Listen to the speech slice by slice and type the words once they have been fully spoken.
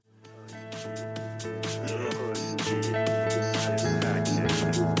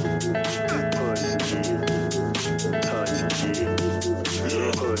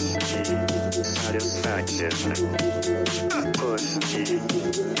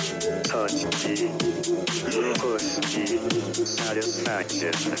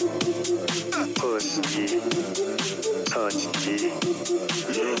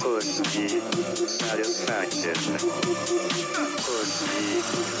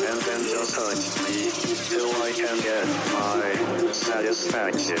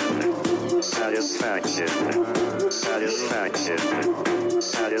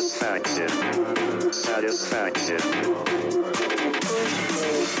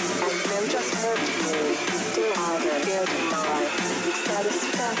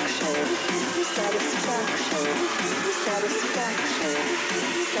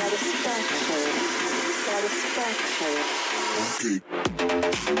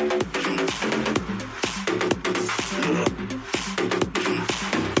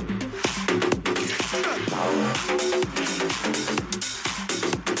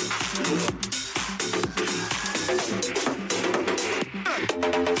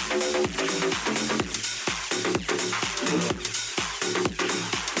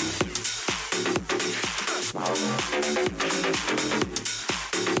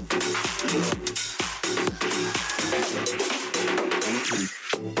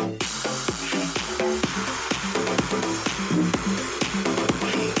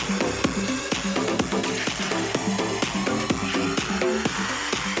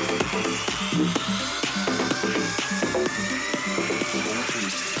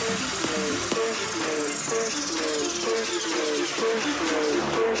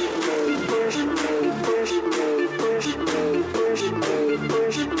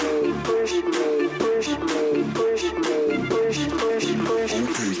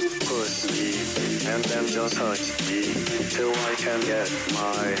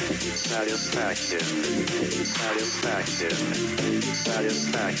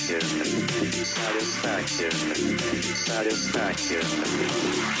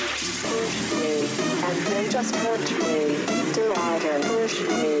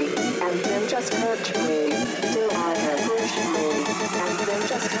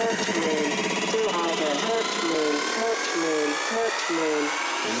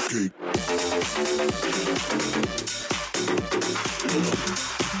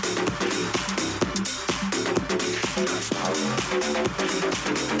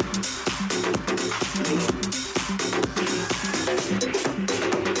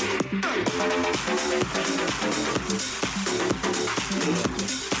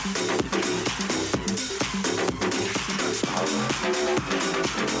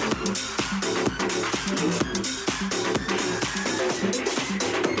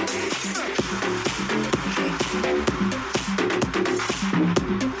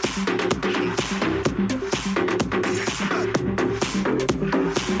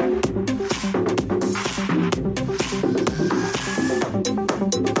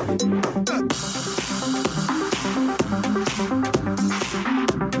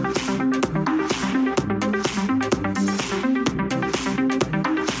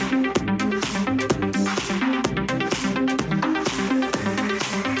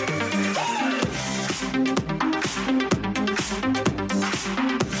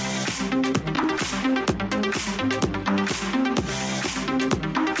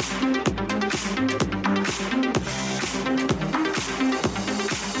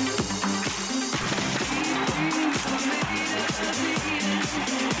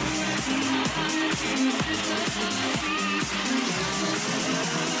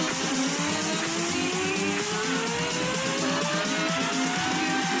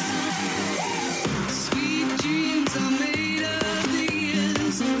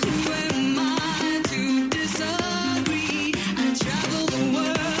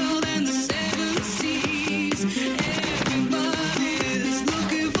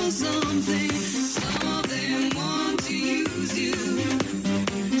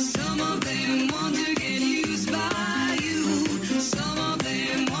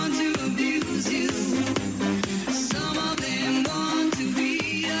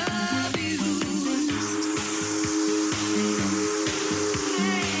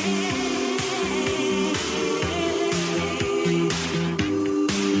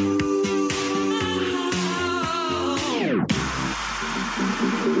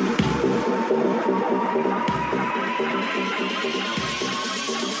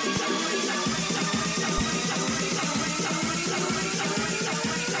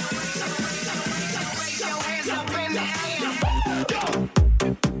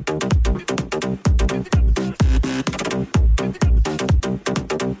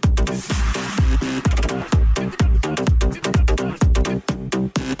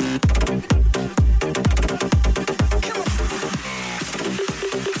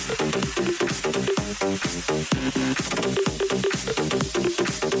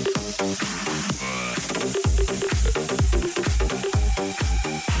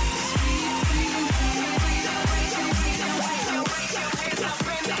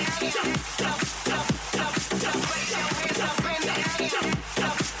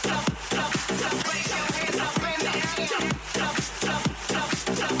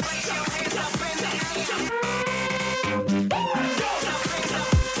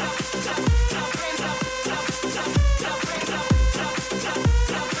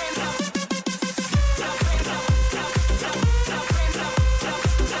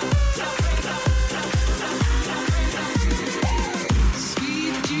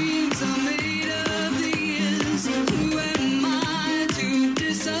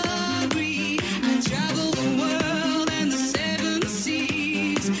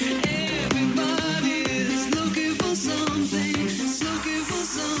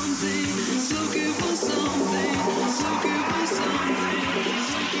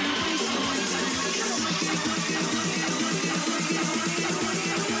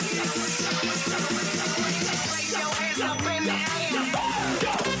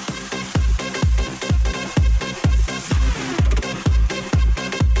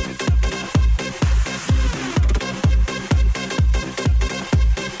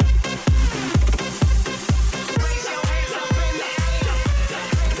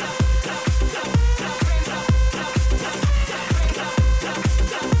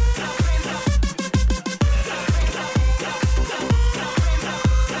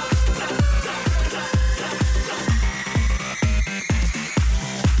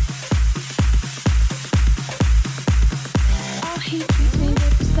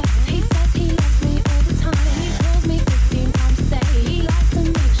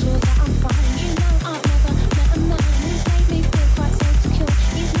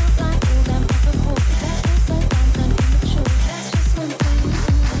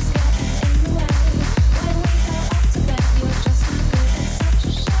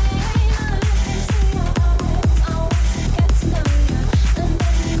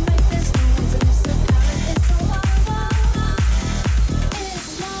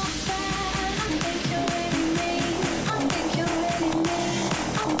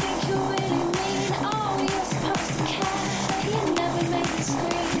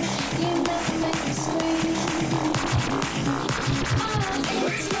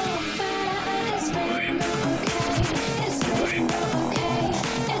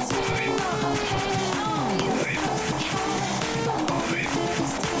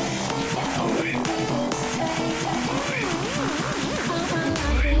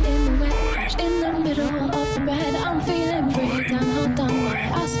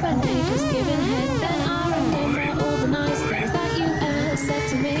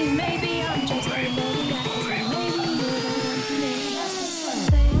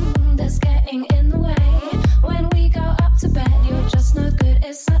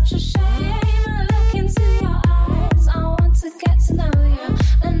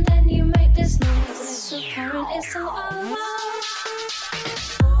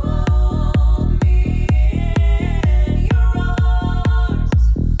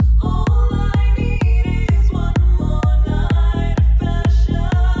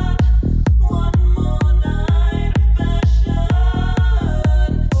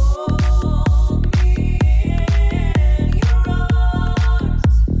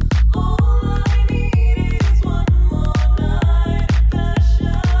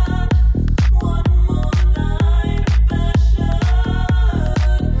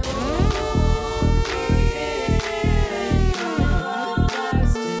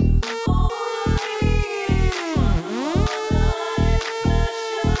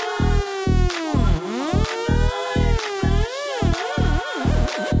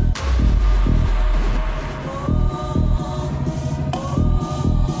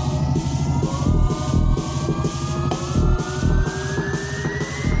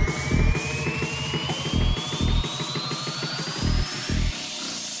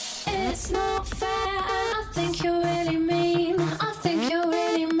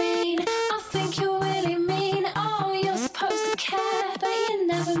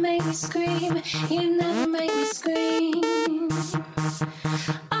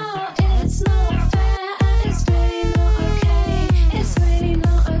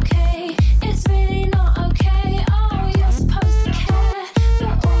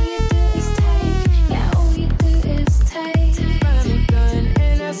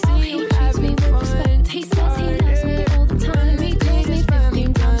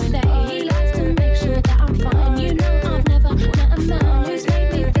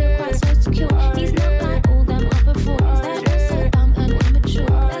He's not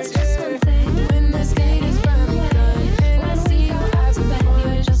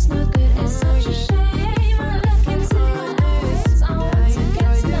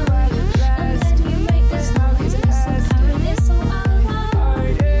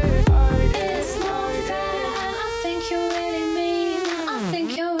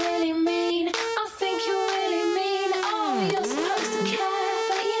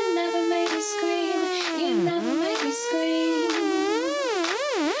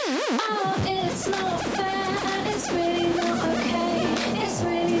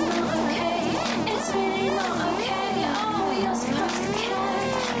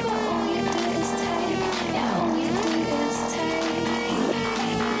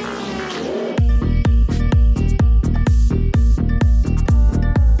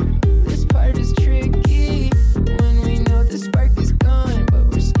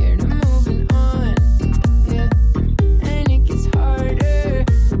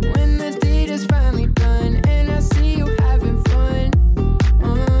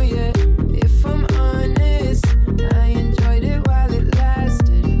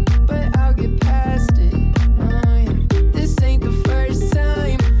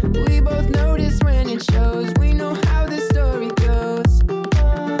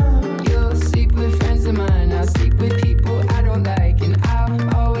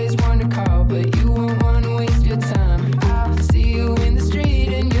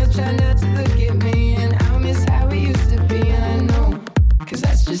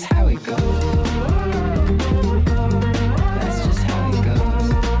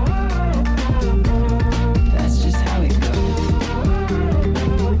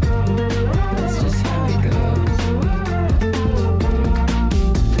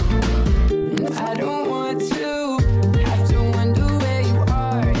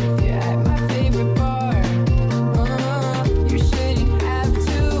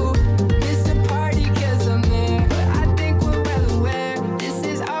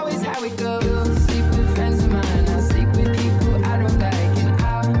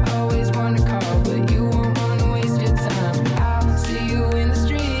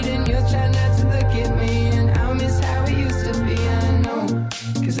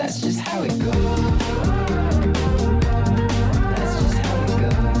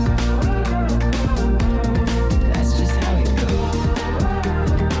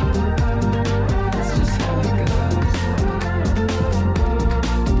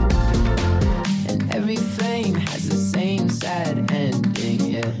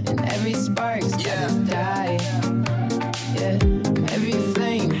sparks gotta die. Yeah, every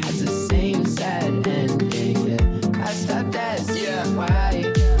flame has the same sad ending. Yeah, I stopped asking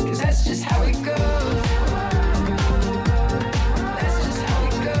why, 'cause that's just how it goes. That's just how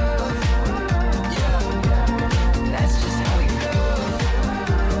it goes. Yeah, that's just how it goes.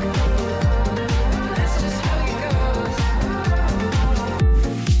 That's just how it goes.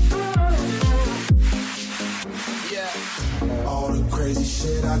 Yeah. All the crazy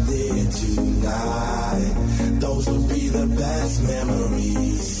shit I did tonight, those would be the best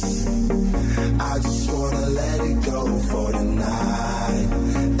memories. I just wanna let it go for tonight.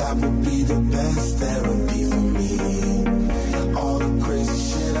 That would be the best therapy for me. All the crazy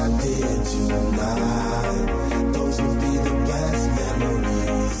shit I did tonight, those would be the best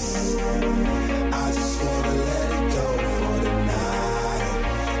memories. I just wanna let it go for tonight.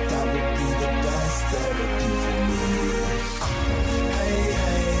 That would be the best therapy for me. Hey,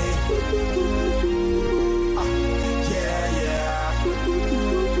 hey. Yeah, yeah.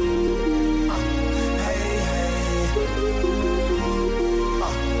 Hey, hey.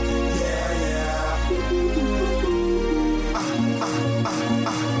 Yeah, yeah.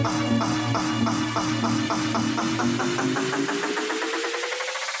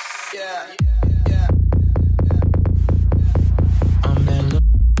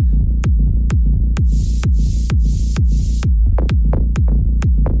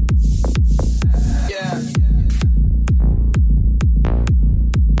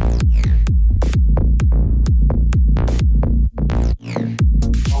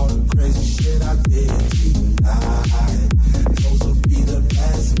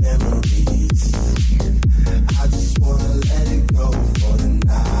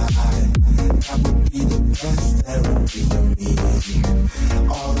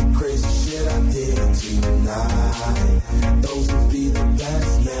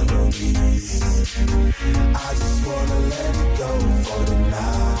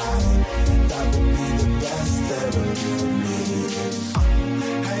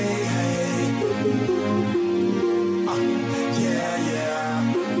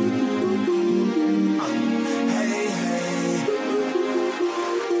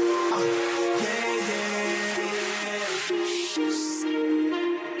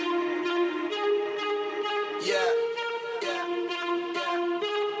 Yeah.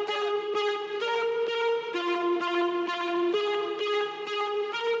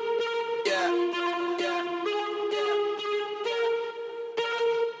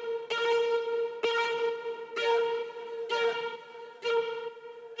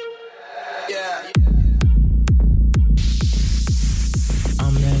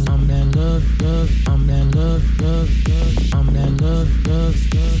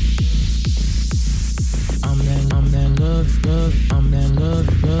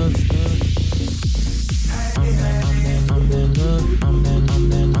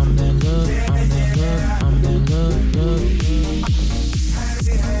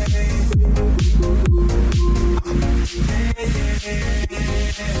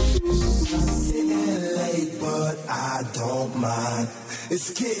 It's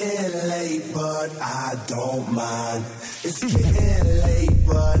getting late, but I don't mind. It's getting late,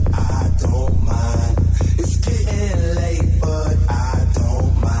 but I don't mind. It's getting late, but I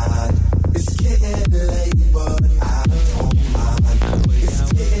don't mind. It's getting late, but I don't mind. It's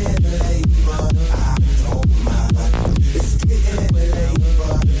getting late, but I don't mind. It's getting late,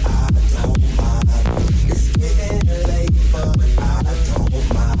 but I don't mind. It's getting late, but I don't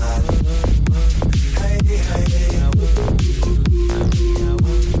mind. Hey, hey, hey.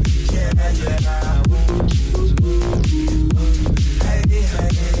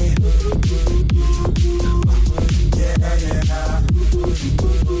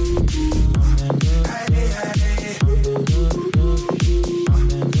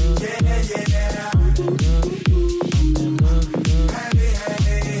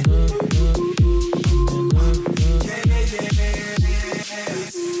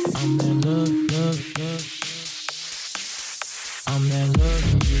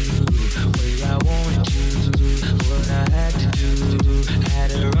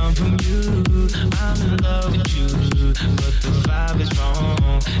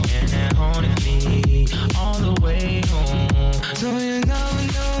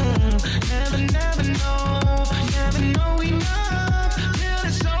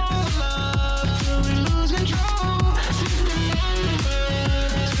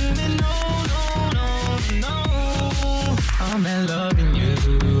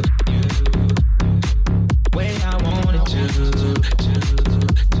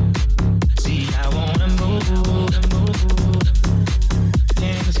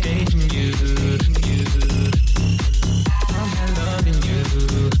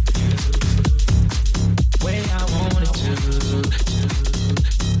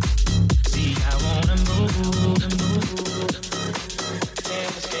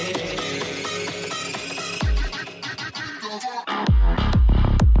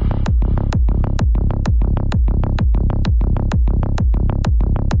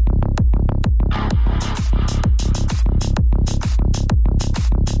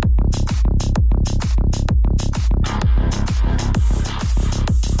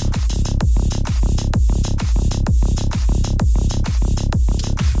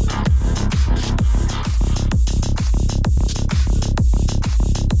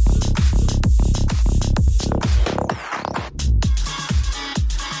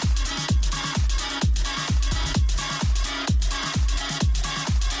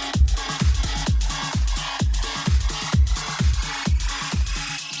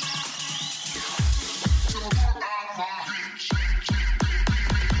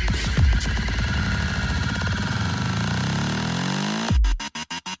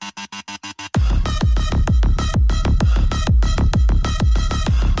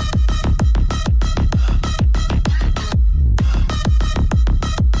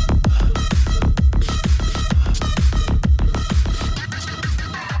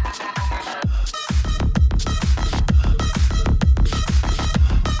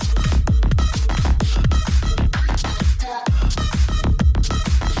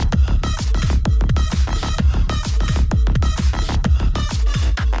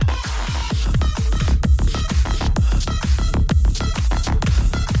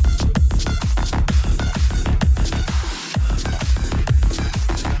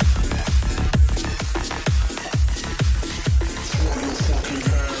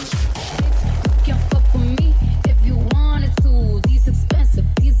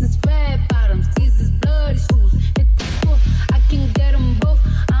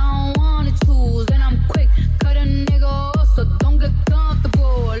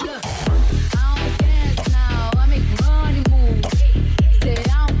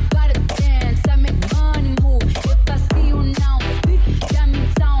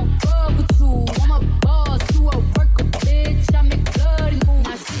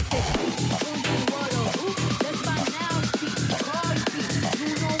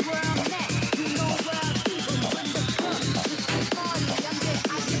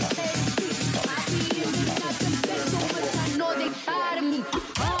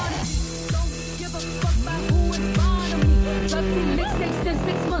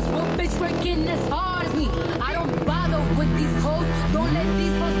 working as hard as me. I don't bother with these hoes. Don't let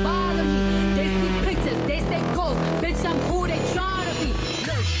these hoes bother me. They see pictures, they say goals. Bitch, I'm who they tryna be.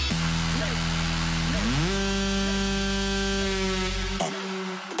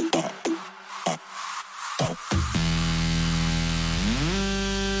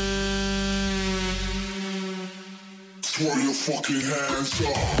 Throw your fucking hands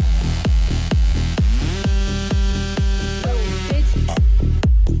up.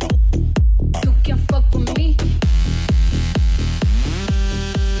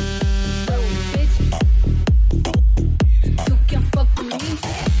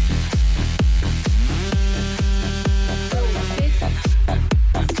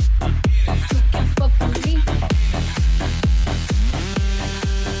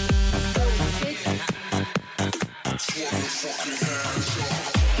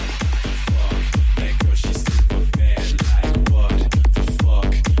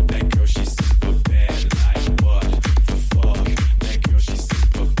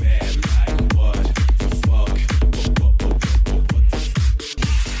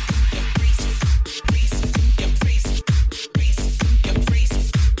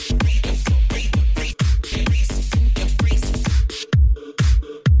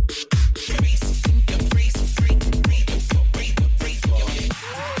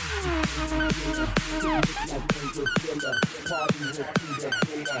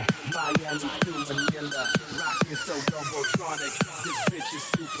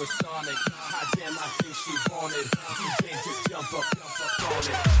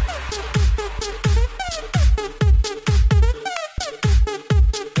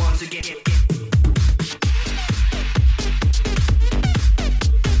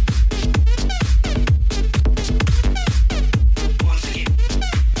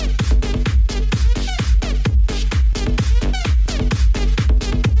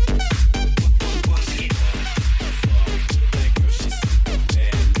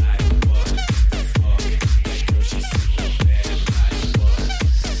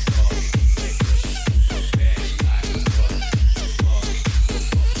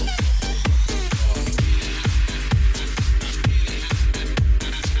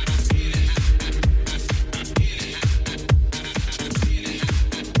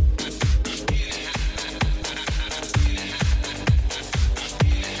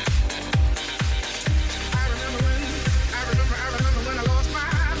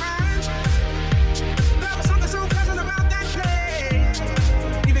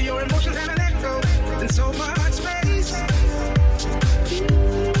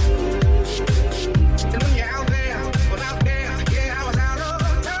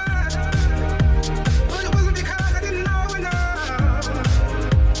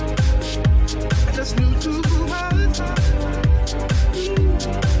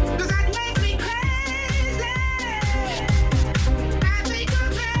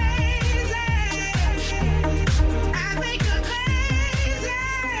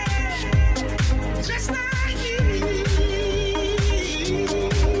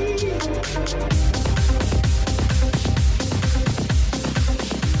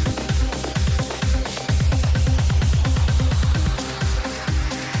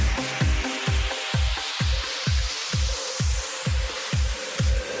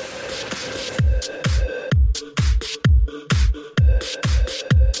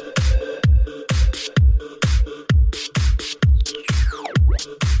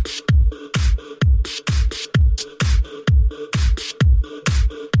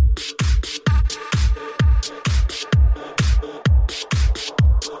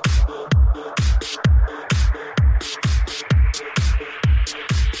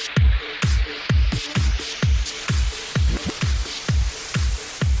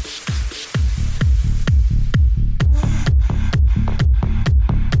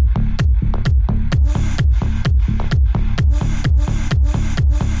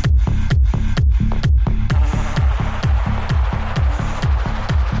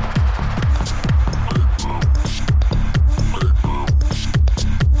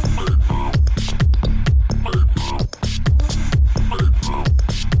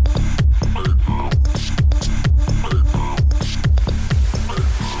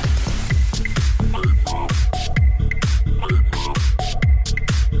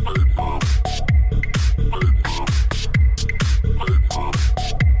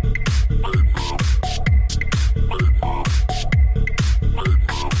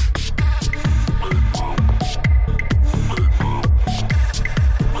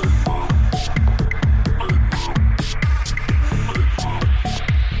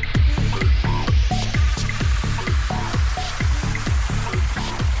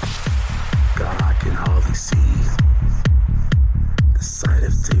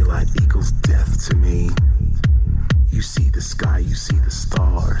 me. You see the sky, you see the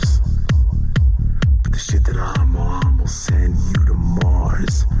stars. But the shit that I'm on will send you to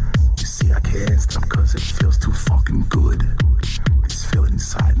Mars. You see, I can't stop cause it feels too fucking good. This feeling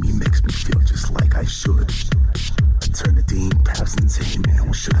inside me makes me feel just like I should. Eternity paths insane, man,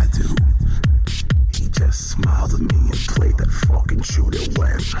 what should I do? He just smiled at me and played that fucking shoot it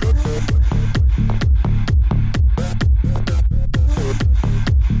went.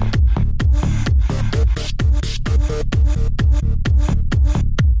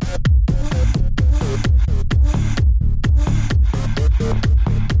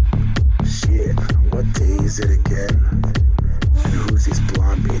 Shit, what day is it again? And who's this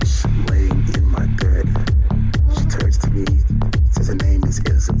blonde bitch laying in my bed? She turns to me, says her name is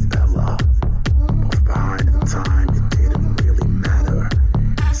Isabella. Off behind at the time, it didn't really matter.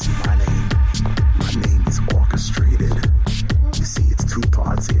 See, my name is orchestrated. You see, it's two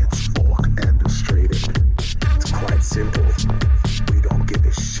parts, it's orc and illustrated. It's quite simple, we don't give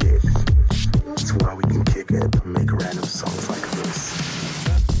a shit. That's why we can kick it and make random songs like this.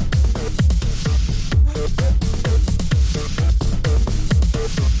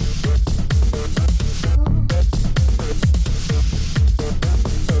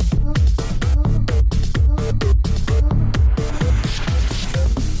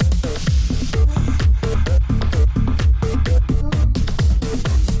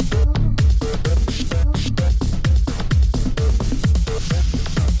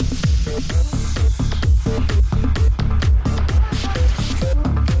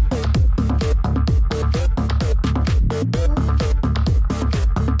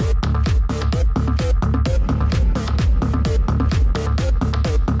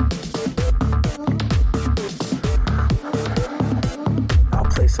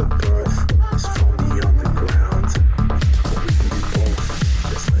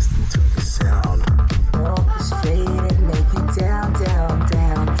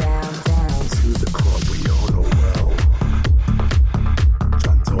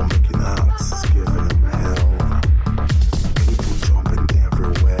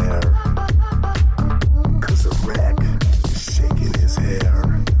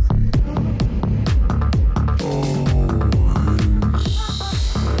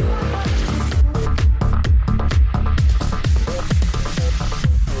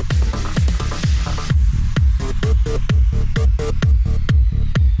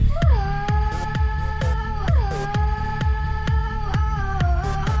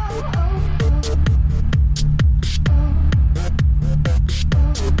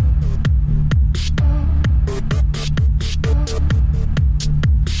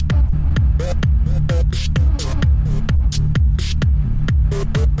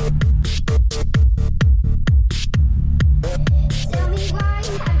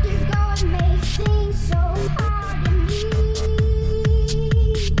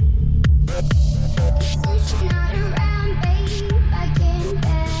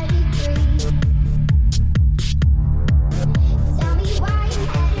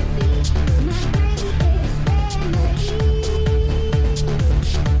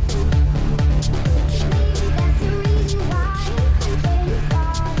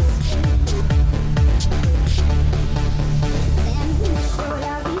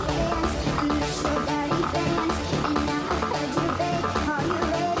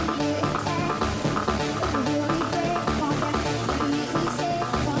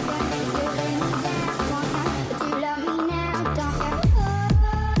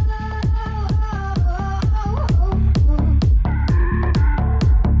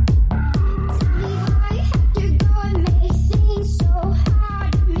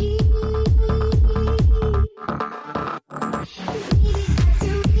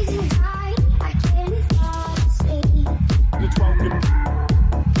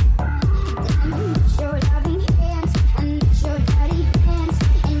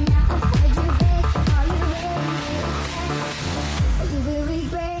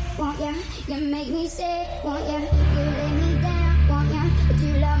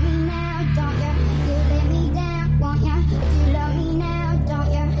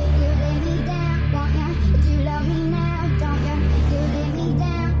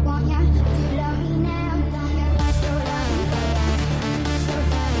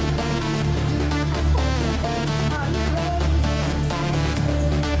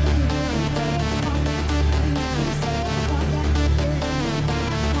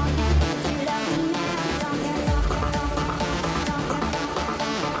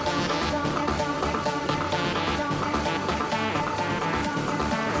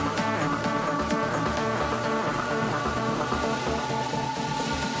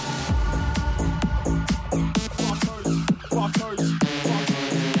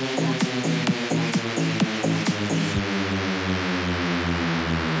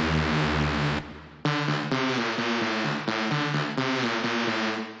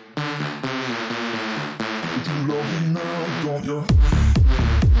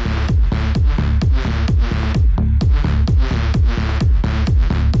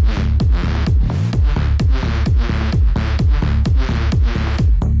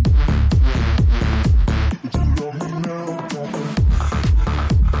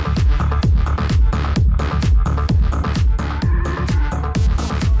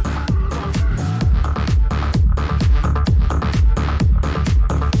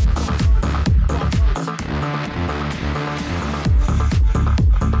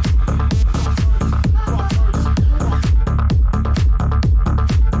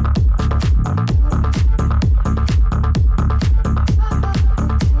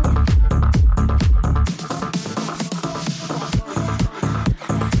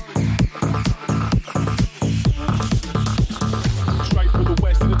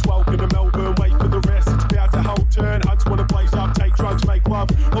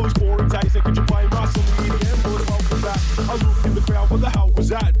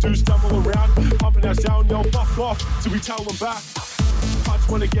 off till we tell them back. I just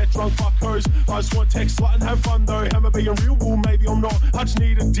wanna get drunk, fuck hoes. I just want text, slut and have fun though. Am I being real? Well, maybe I'm not. I just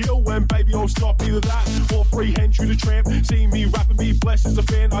need a deal when baby I'll stop. Either that or freehand shoot a tramp. See me rapping, be blessed as a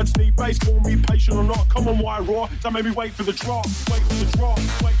fan. I just need bass, call me patient or not. Come on, why raw? Don't make me wait for the drop. Wait for the drop.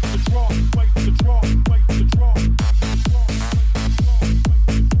 Wait for the drop. Wait for the drop. Wait for the drop.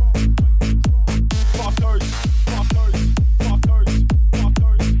 Fuck those. Fuck those. Fuck those. Fuck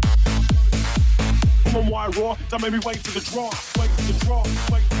those. Come on, why raw? Don't make me wait for the drop. Wait for the drop.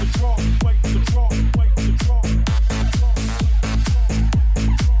 Wait for the drop. Wait for the drop. Wait for the drop.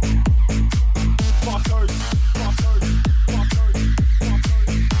 Fuck those. Fuck those. Fuck those. Fuck those.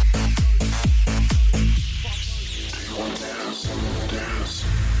 Do you wanna dance? Dance.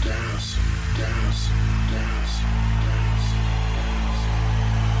 Dance. Dance. Dance.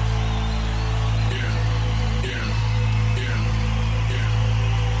 Yeah. Yeah. Yeah.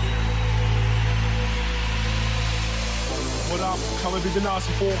 What up? Come have you been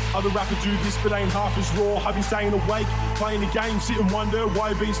asking for? Other rappers do this but ain't half as raw. I've been staying awake, playing the game, sit and wonder why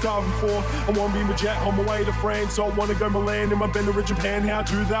I've been starving for. I wanna be my jet on my way to France. I wanna go Milan in my Bender in Japan. How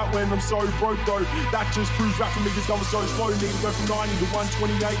to do that when I'm so broke though? That just proves rap for me is going so slow. Need to go from 90 to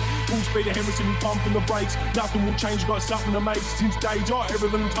 128. Full speed of Henderson and pumping the brakes. Nothing will change, got something to make. Since day dot,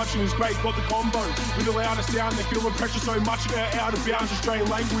 everything I'm touching is great. Got the combo with the loudest sound. They feel the pressure so much they're out of bounds. Australian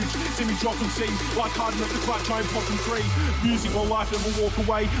language. See me dropping C like Harden at the clutch, I ain't popping three. Music on life, never walk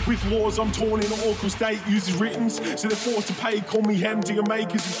away. With laws, I'm torn in an awkward state. Uses writtens, so they're forced to pay. Call me Hamdi and make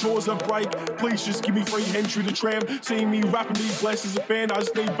cause his jaws are break. Please just give me free entry to tram. See me rapping, be blessed as a fan. I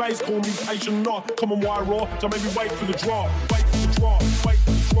just need bass, call me patient, not. Come on, why raw? Don't make me wait for the drop. Wait for the drop. Wait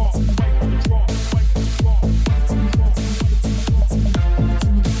for the drop. Wait for the drop. Wait for the drop.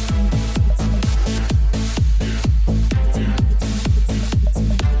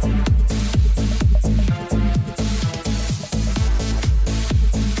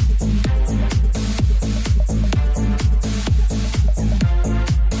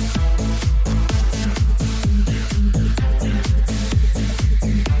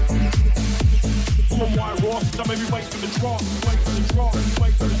 Don't make me wait for the drop. Wait for the drop.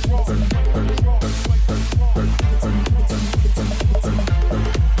 Wait for the drop. Wait for the drop. Wait for the drop.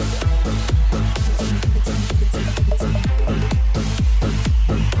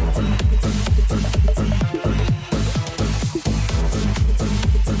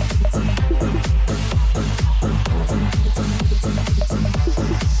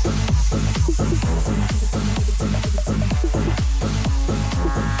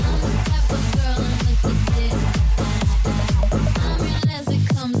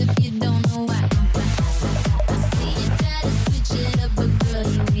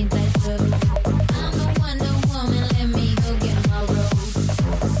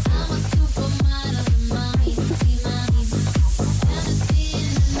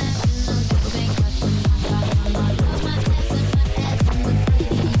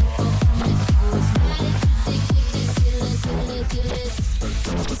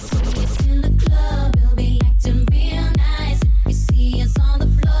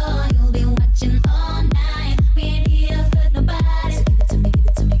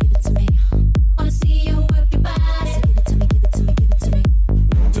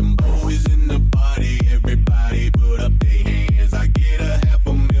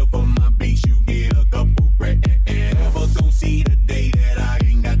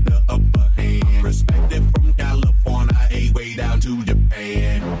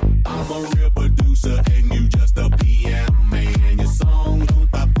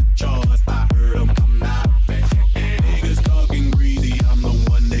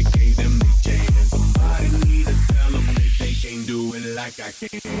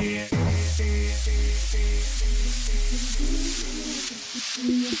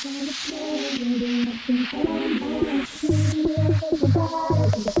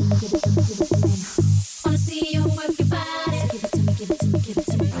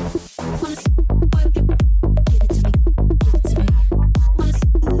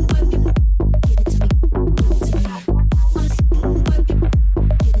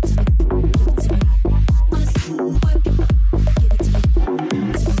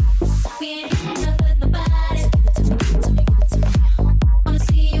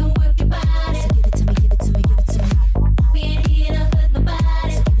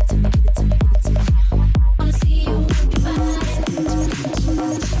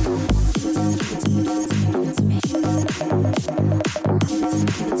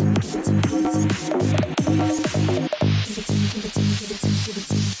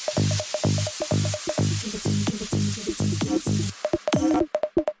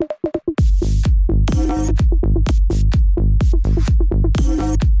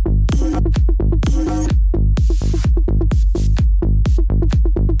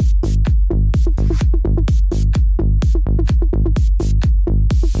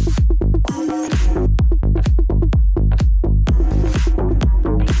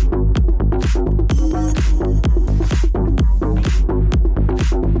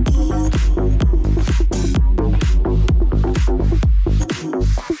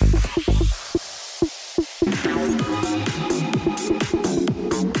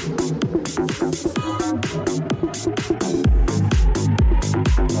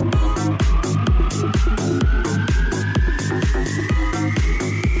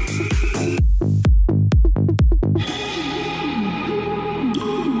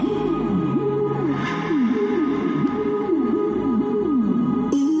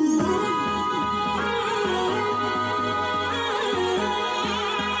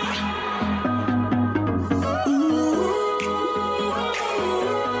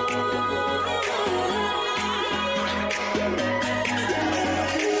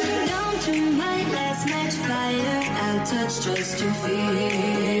 is to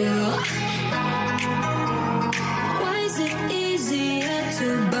feel. Why is it easier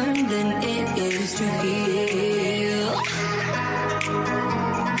to burn than it is to heal?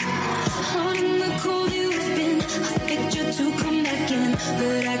 Hot in the cold you've been, I begged you to come back in,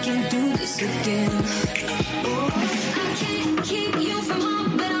 but I can't do this again. I can't keep you from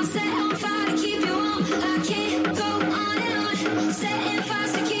home, but I'll set on fire to keep you warm. I can't go on and on, setting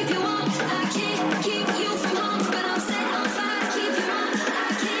fires to keep you warm. I can't keep you from home, but I'll set on fire to keep you warm.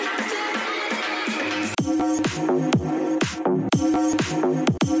 I can't go on and on.